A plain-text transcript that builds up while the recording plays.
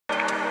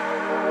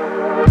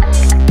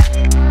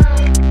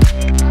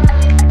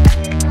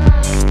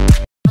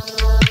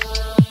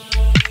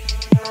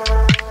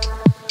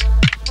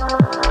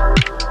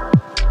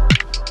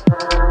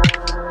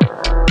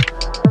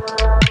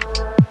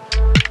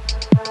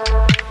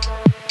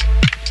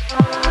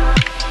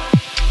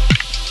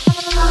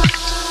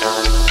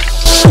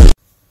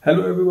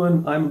Hello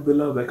everyone, I am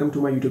Abdullah. Welcome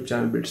to my YouTube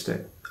channel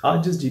बिट्सटेक।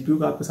 आज जिस GPU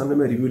का आपके सामने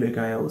मैं रिव्यू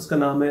लेकर आया हूँ उसका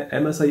नाम है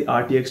MSI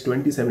RTX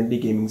 2070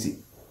 गेमिंग जी।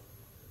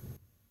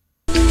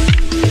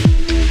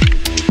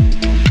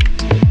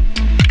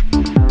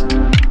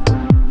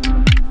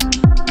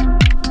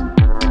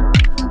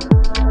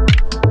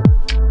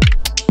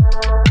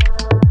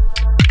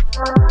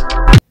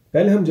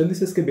 पहले हम जल्दी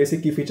से इसके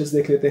बेसिक की फीचर्स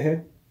देख लेते हैं,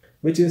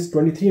 which is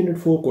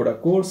 2304 CUDA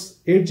cores,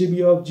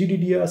 8GB of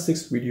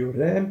GDDR6 video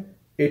RAM,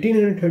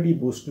 1830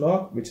 boost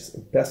clock, which is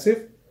impressive,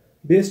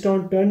 based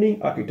on turning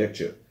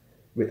architecture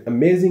with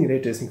amazing ray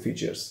tracing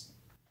features.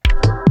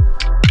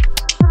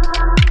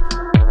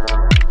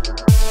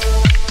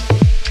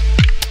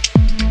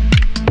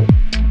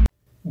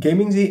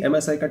 Gaming Z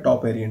MSI का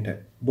टॉप वेरिएंट है,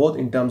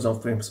 both in terms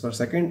of frames per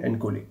second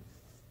and cooling.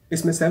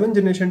 इसमें 7th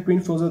generation twin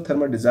फ्लोजर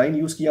thermal design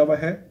use किया हुआ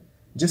है,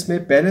 जिसमें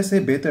पहले से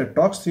बेहतर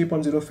टॉक्स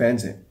 3.0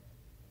 फैंस हैं,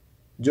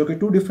 जो कि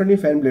 2 डिफरेंटली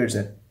फैन ब्लेड्स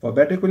हैं for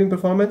better cooling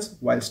performance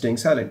while staying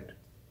silent,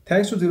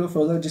 thanks to zero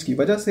फ्लोजर, जिसकी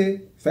वजह से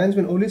fans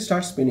will only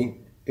start spinning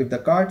if the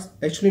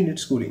card actually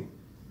needs cooling.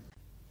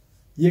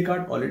 ये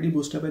कार्ड ऑलरेडी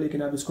बूस्टअप है,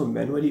 लेकिन आप इसको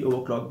मैनुअली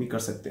ओवरक्लॉक भी कर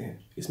सकते हैं।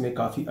 इसमें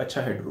काफ़ी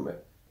अच्छा हेडरूम है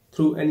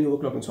through any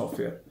overclocking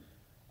software.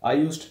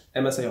 I used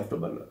MSI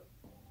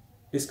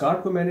afterburner. इस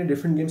कार्ड को मैंने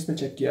डिफरेंट गेम्स में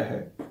चेक किया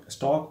है,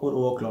 स्टॉक और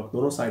ओवरक्लॉक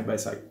दोनों साइड बाय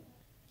साइड।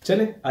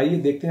 चलें आइए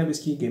देखते हैं अब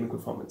इसकी gaming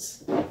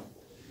performance.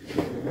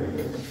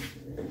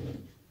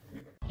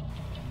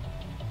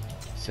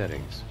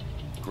 Settings.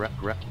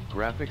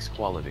 Graphics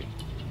quality.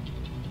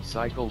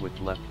 Cycle with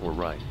left or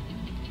right.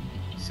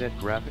 Set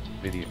graphic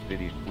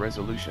video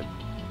resolution.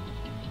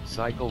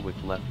 Cycle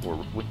with left or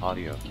with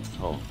audio.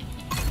 Home.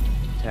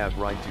 Tab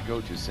right to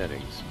go to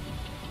settings.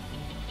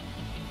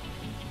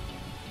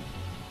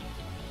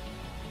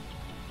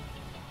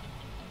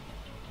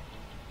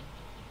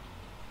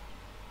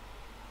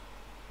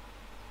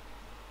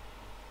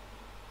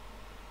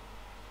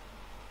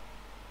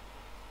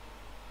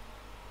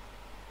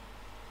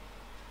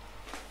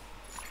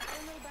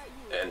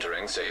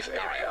 Entering safe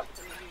area.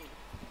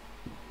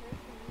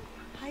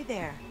 Hi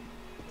there.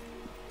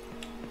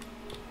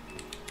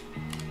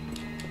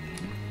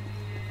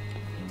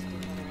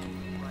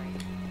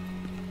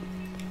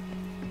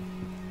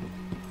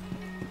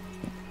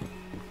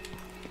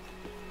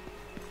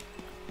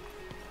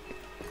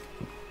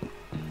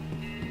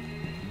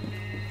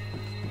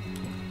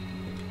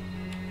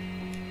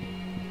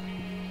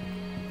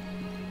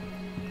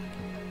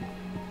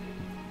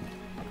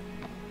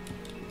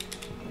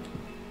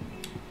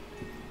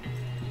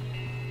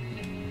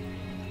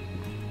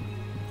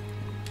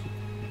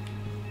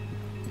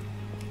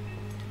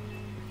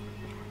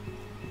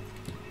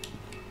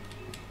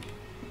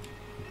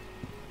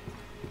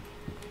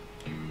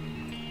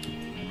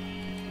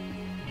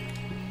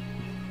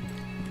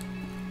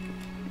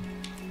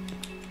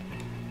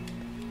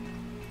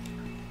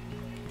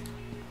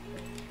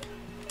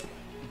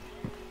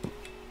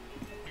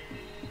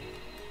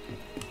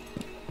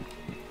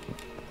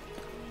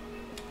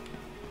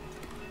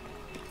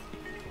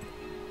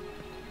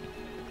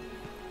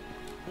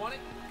 Want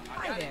it?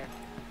 Hi there.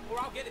 Or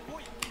I'll get it for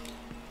you.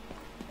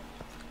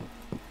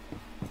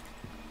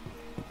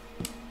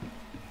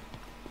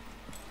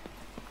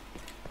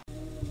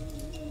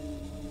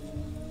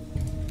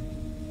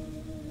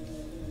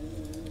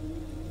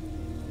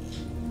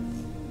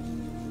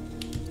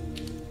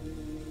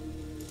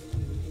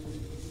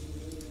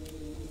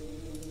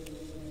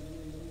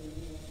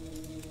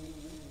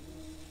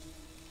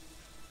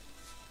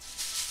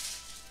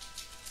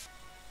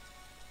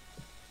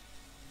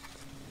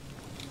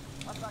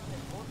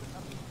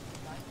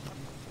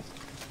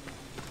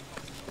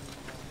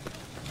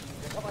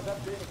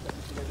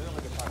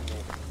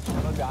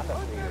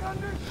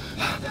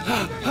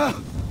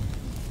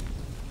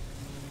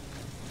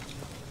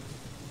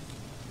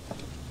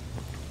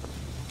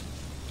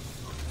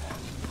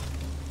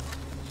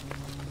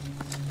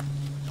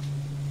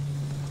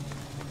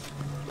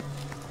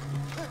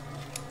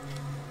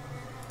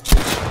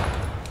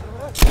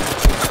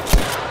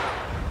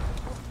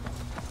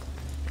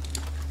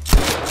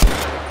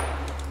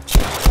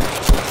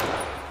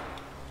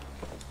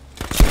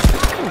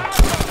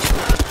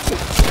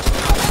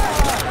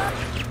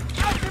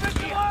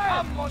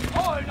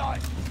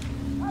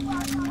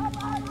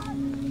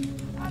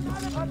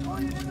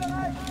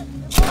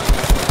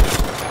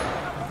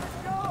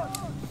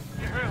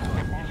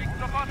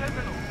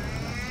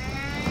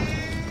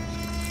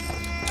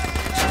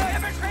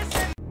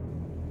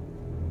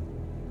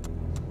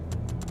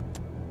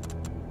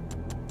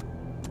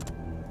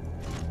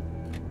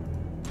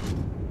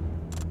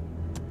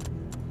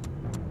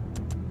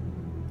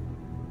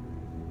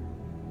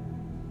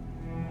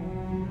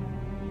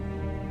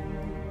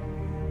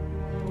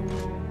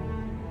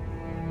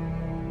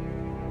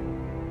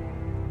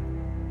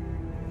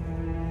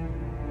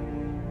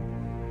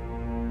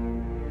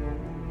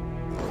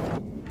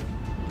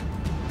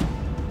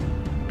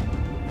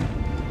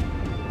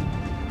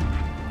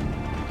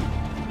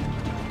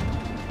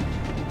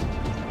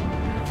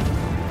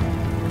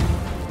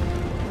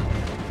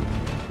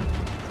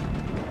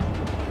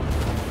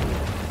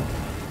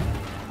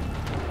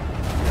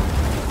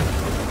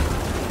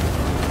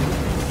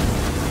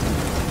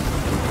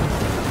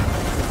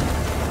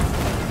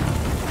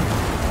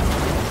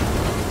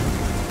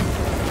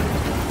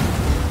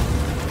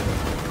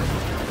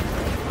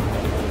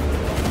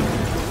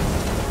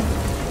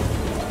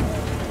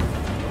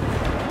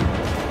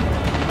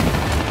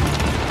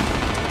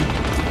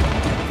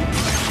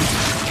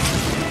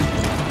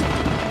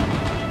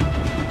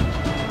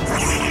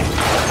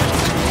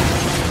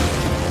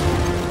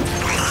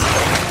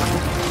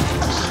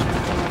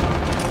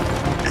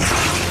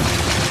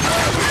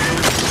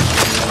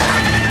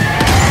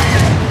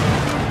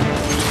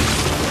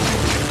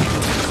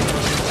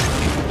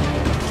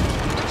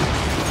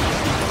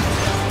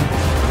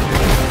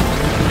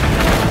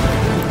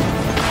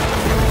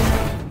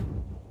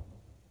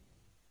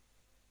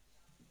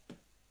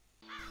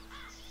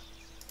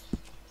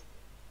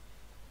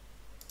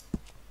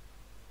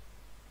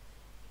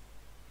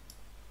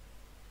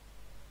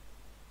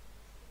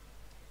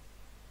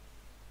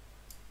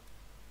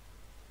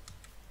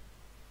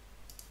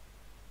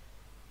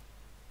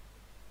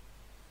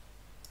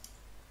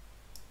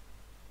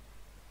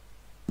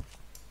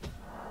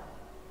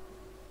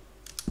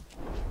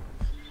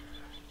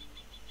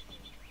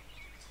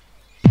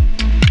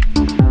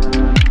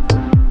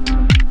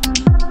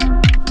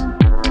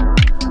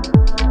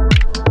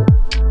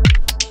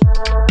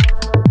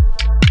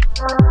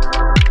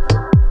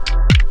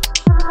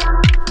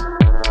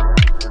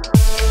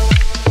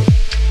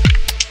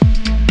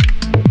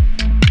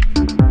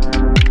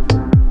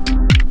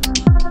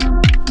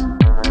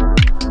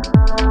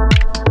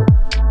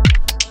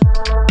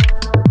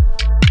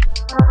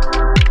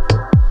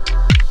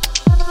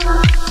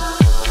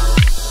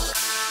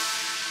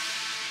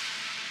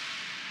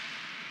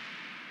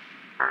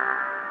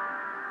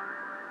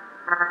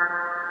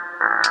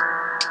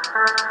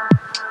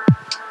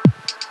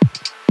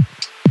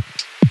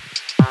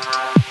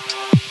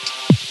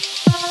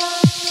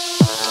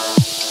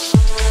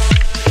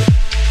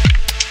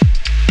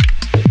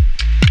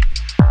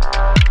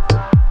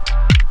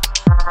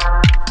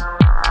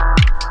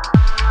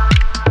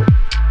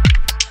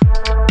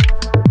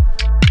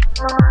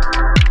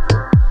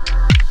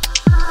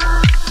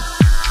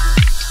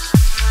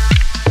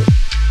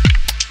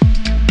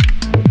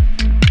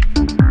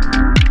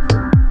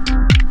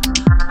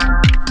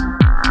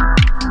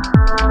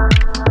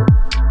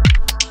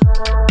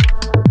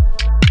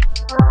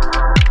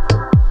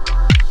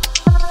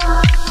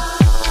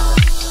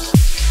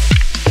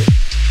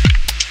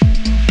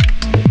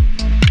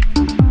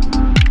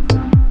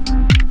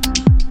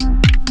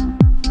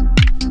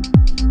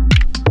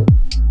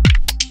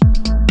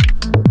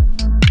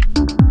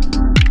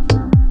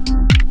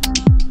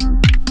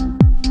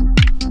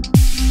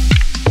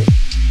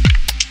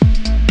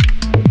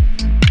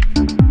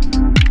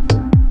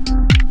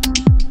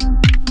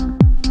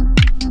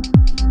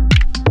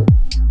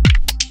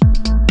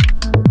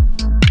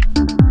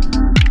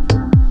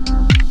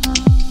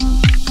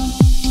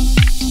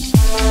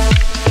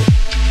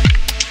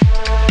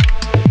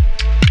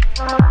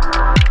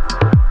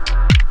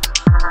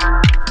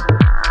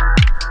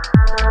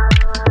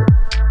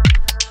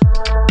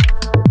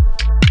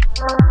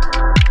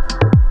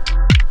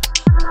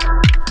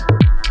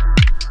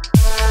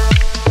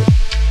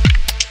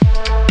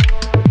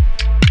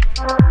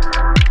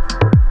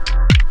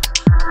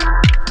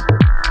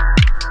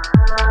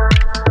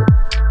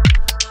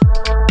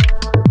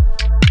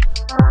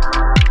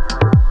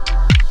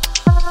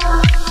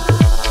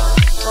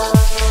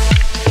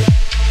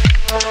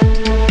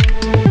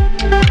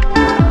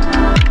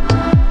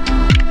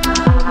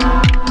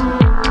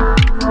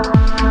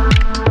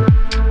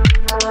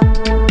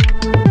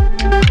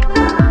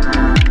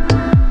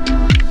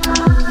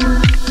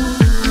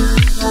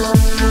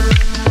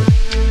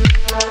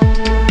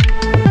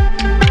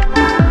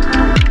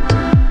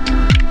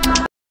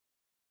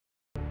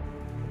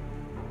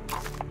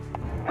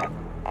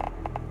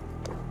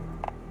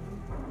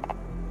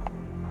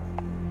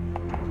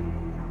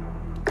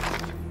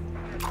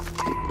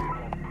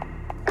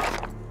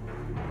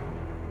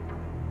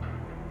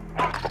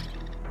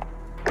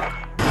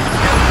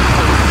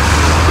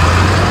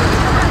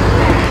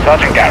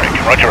 Sergeant Garrick,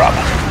 roger up.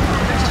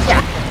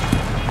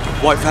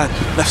 White van,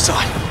 left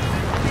side.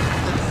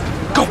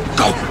 Go,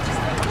 go!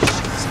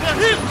 Get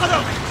him!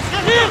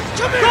 Get him!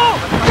 Come here!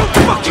 Go!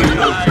 Fucking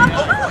move!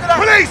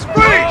 Police!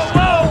 Police!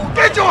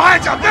 Get your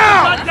hands up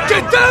now!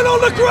 Get down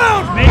on the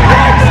ground!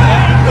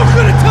 Not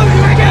gonna tell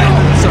you again!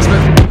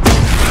 Suspect.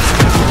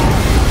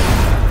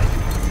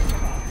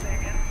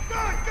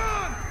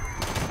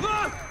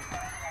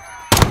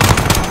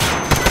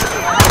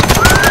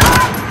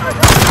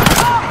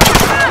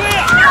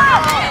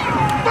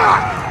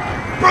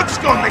 Brooks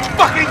gone, they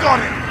fucking got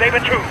him!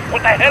 David 2,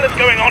 what the hell is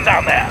going on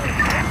down there?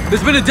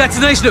 There's been a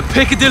detonation at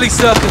Piccadilly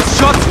Circus.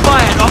 Shots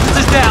fired,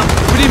 officers down.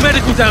 We need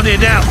medical down here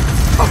now.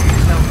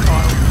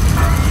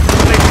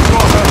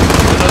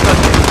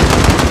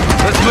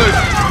 Let's move.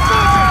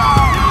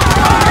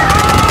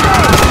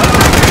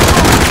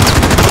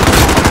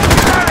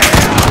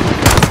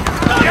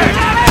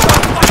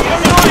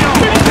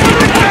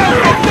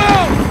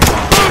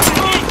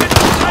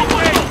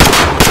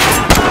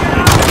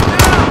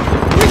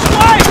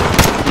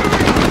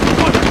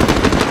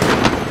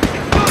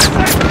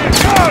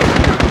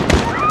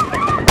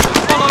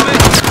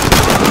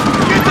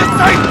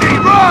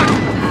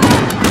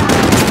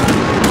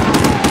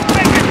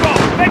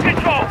 Take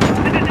control!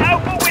 This is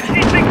Alpha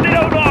Whiskey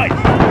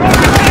 1609!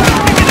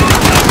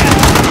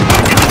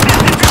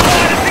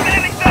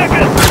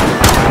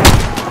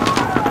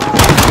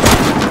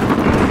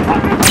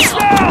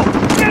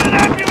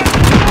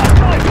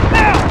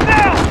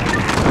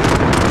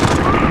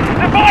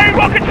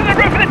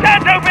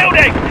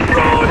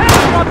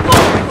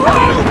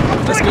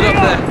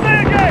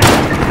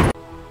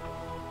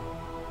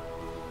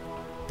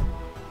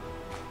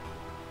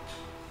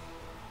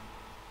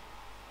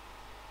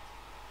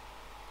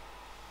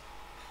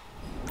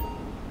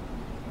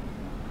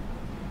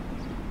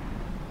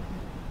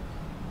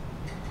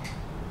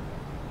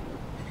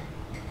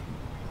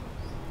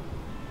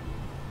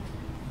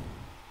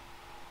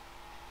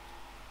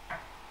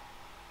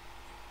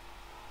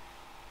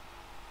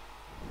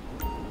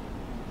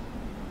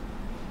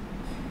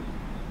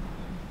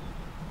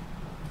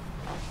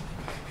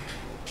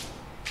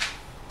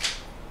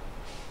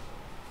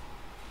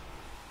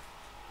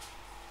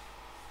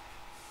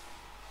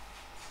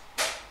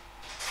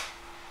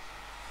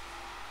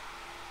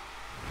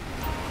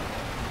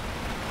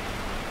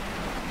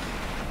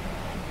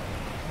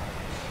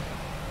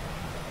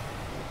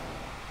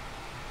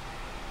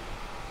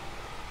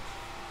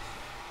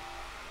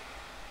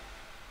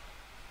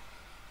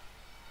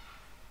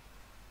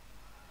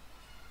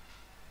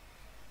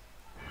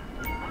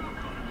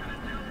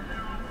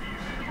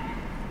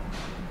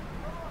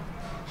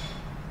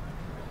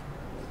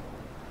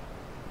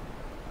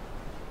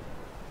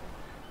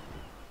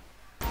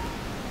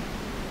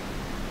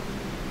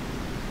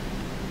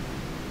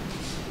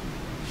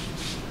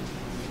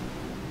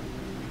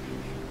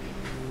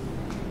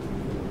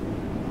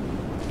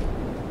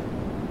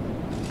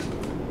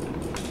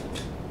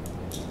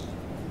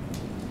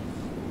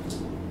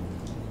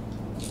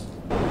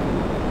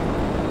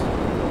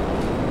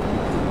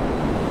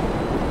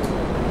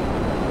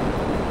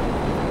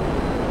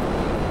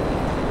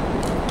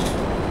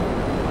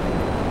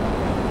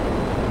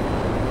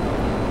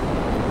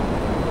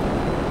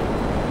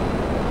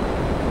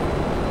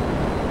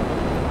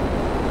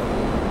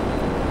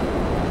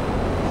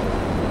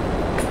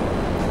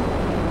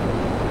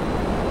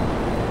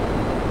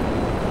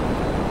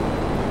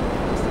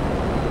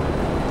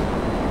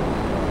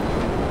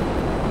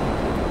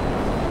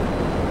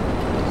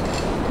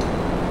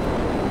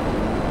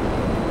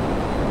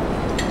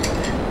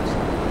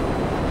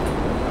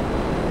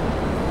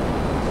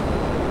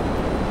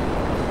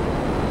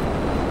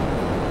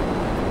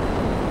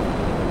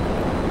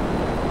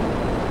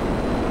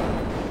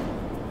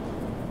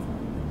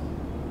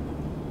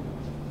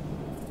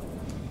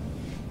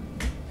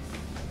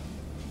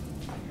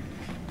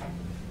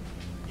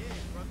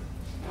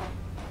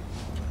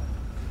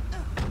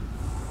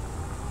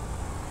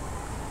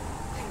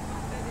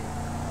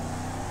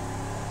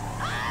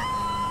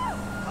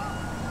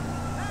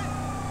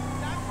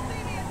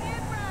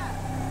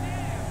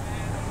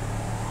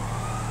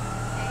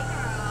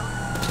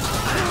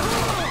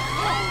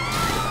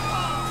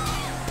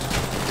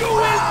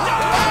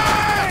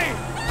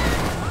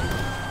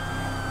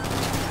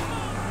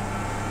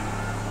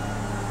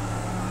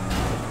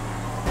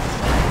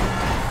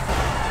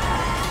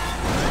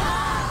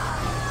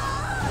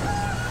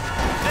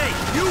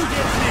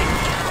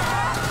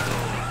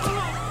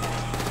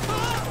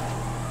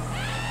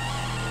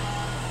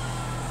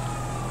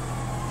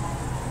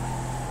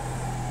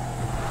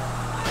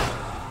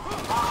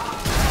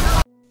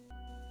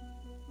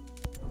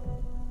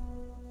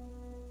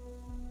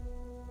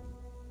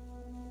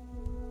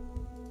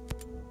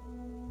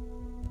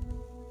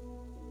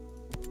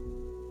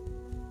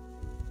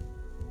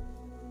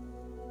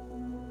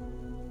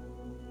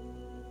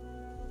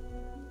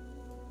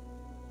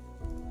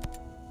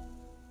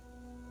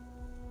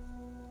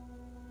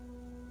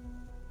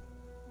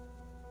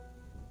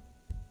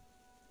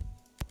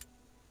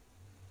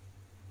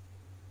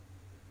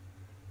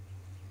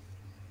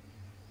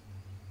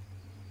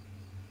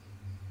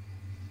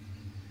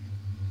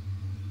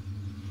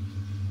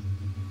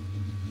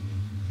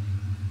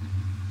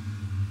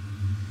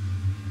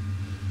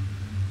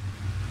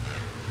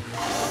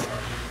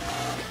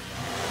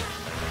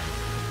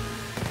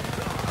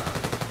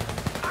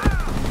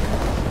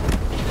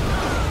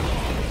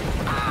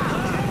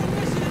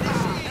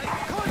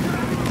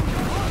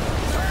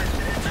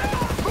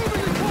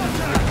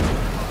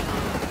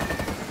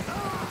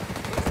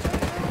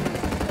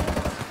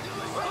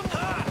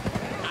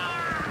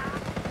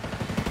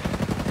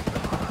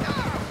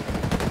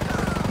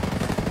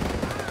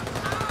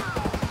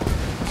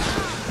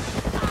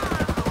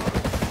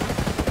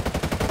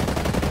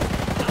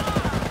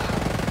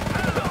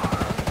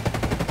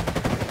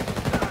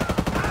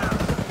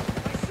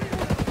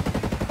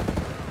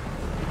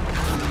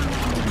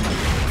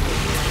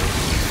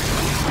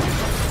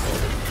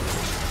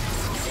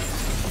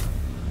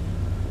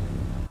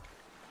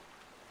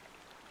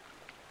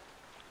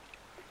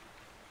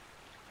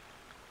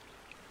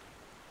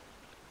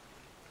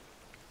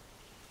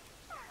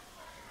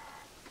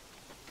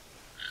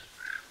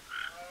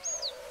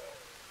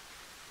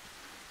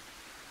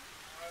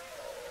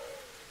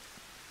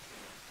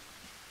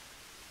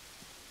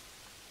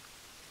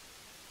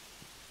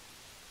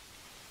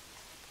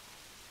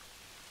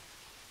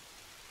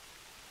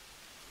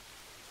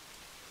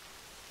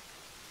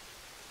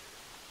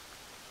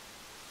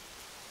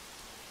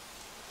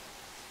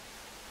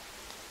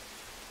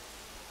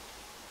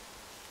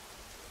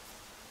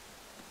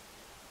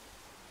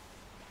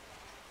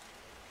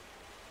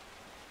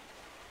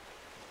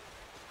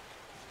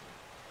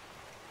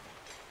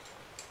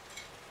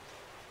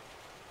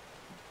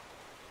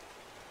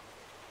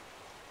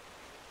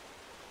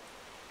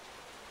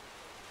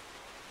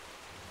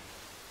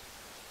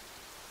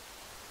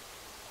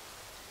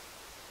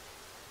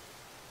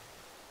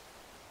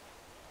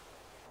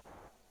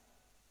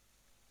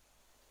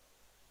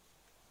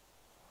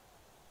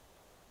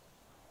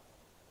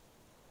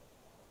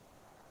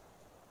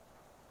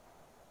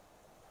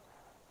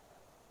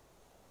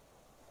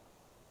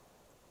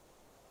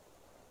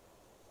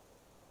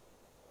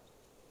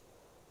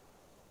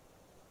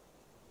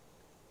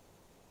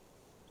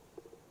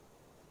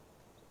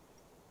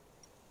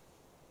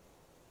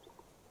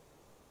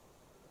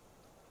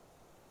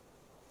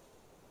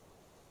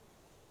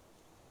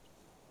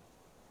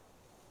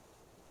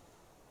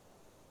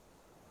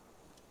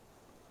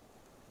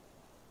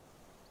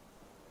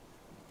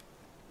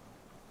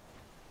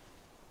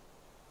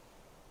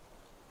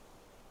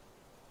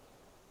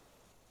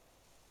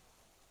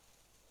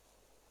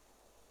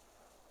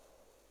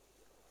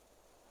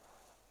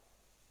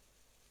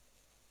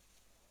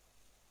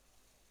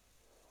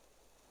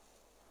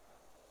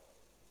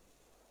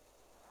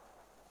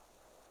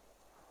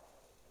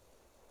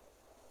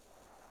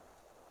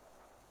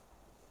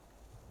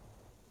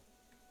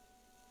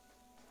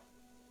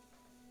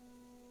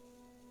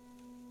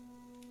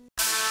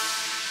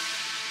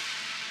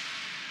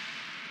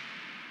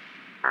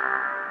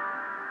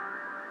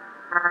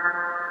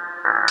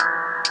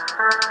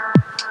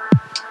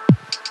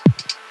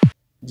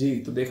 जी,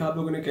 तो देखा आप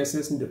लोगों ने कैसे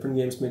इसने different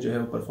games में जो है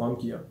वो परफॉर्म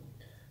किया।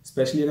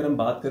 स्पेशली अगर हम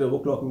बात करें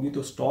ओवरक्लॉकिंग की,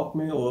 तो स्टॉक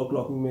में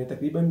ओवरक्लॉकिंग में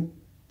तकरीबन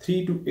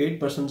 3 to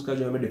 8% का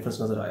जो हमें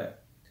डिफरेंस नज़र आया,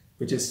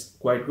 विच इज़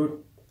क्वाइट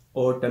गुड।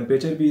 और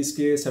टेम्परेचर भी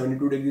इसके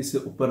 72 डिग्री से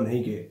ऊपर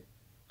नहीं गए।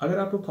 अगर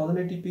आप लोग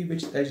 1080p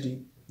विच HD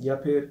या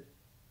फिर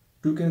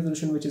 2K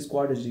resolution which is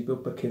quad HD पे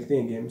ऊपर खेलते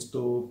हैं गेम्स,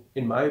 तो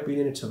इन my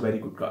opinion it's a very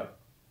good card.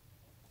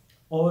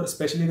 और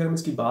स्पेशली अगर हम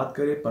इसकी बात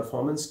करें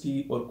परफॉर्मेंस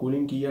की और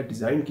कूलिंग की या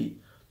डिज़ाइन की,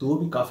 तो वो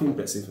भी काफ़ी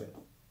इंप्रेसिव है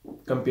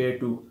कंपेयर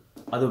टू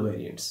अदर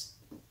वेरिएंट्स।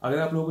 अगर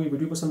आप लोगों को ये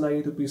वीडियो पसंद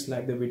आई तो please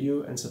like the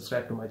video and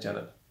subscribe to my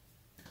channel.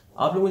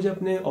 आप लोग मुझे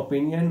अपने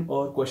ओपिनियन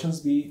और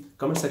क्वेश्चंस भी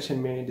कमेंट सेक्शन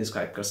में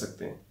डिस्क्राइब कर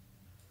सकते हैं।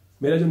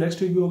 मेरा जो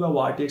नेक्स्ट रिव्यू होगा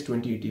वो RTX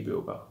 2080 पे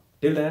होगा।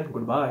 Till then,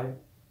 good bye.